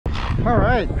All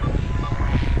right,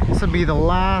 this will be the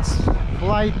last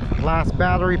flight, last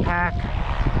battery pack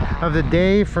of the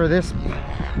day for this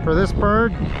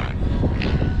bird.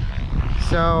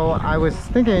 So I was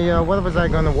thinking, what was I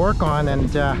going to work on?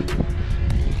 And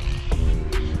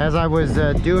as I was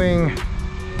doing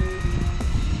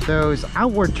those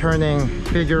outward turning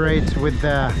figure eights with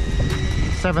the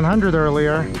 700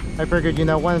 earlier, I figured,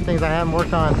 one of the things I haven't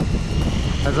worked on,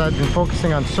 as I've been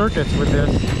focusing on circuits with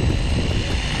this,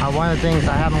 one of the things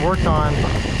I haven't worked on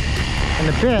in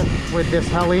a bit with this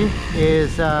heli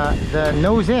is the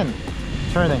nose in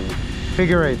turning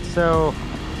figure eight. So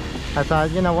I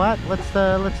thought, you know what, let's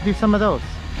do some of those.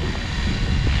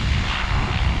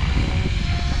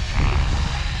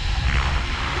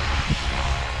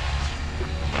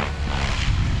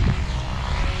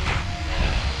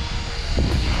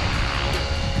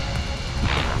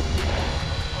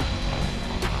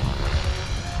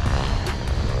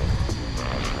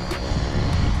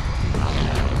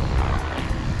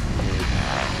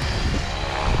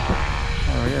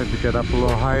 To get up a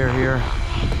little higher here.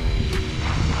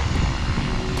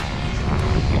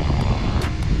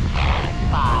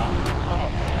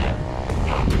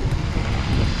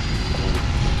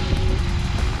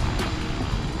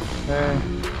 Okay.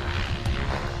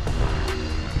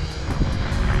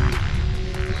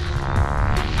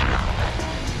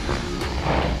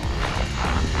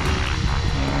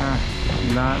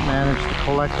 Not managed to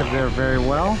collect it there very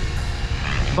well,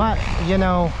 but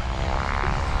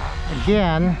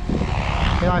again,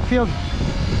 I feel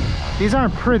these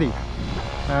aren't pretty.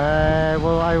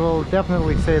 Well, I will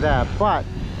definitely say that, but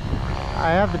I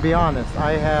have to be honest,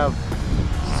 I have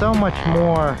so much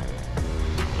more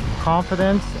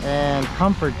confidence and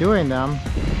comfort doing them,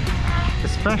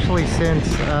 especially since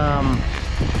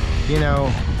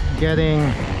getting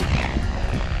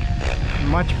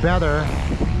much better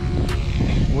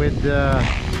with the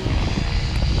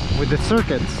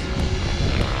circuits.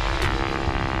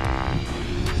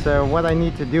 So what I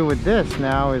need to do with this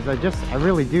now is I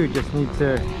really do just need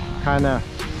to kind of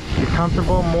be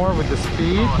comfortable more with the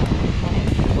speed.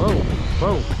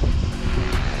 Whoa.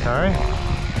 Sorry.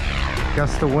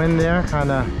 Gust of wind there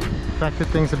kind of affected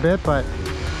things a bit, but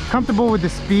comfortable with the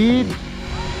speed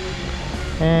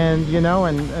and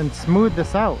and smooth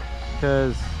this out,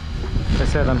 because like I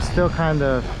said, I'm still kind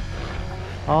of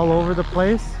all over the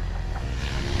place.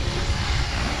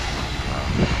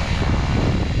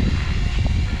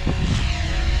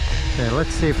 Okay,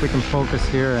 let's see if we can focus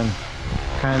here and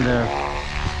kind of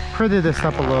pretty this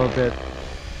up a little bit.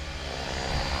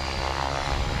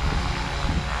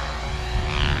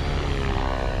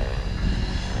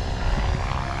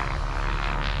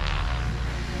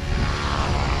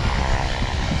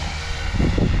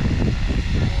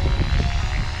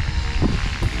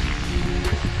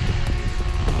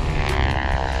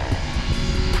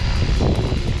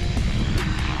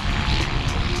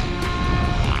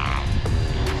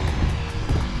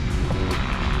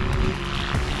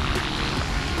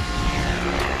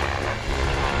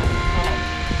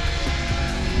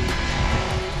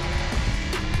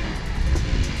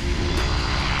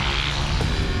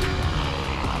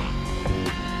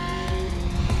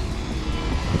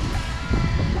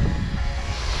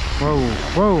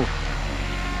 Whoa.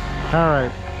 All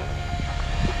right.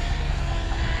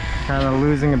 Kind of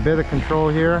losing a bit of control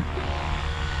here.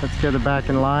 Let's get it back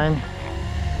in line.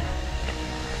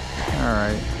 All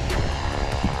right.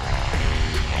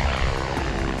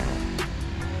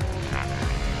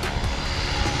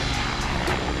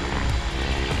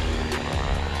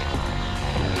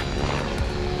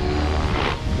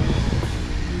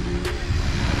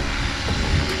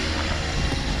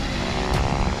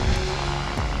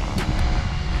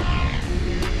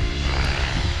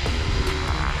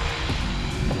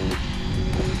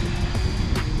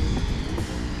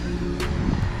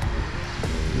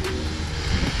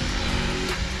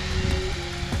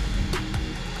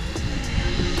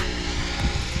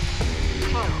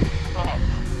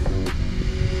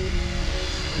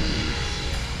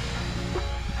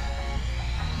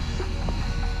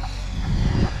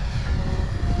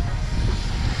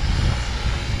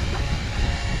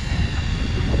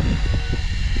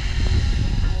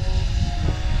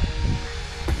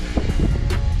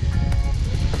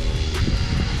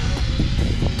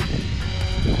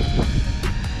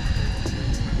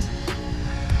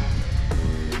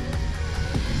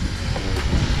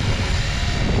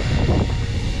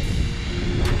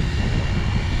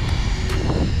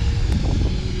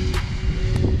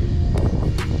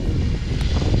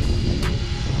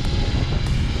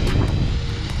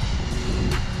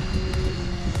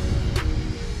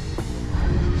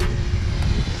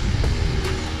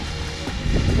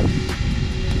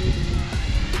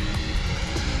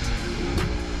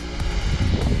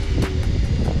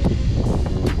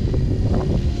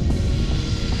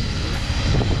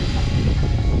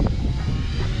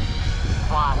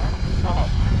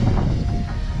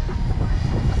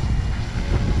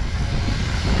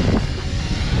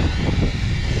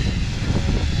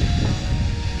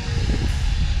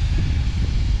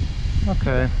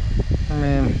 okay. I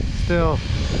mean, still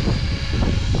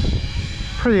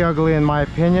pretty ugly in my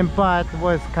opinion, but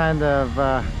was kind of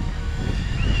a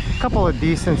couple of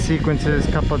decent sequences,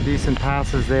 couple of decent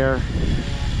passes there.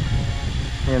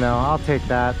 You know, I'll take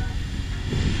that.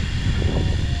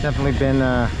 Definitely been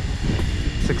a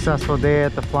successful day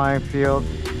at the flying field,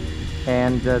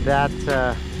 and you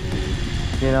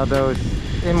know, those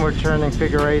inward turning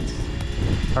figure eights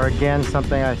are again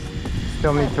something I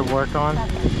still need to work on,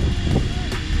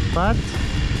 but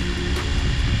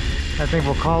I think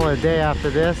we'll call it a day after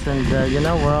this, and you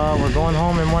know, we're going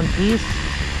home in one piece.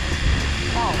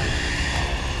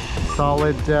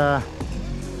 Solid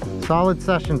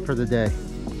session for the day.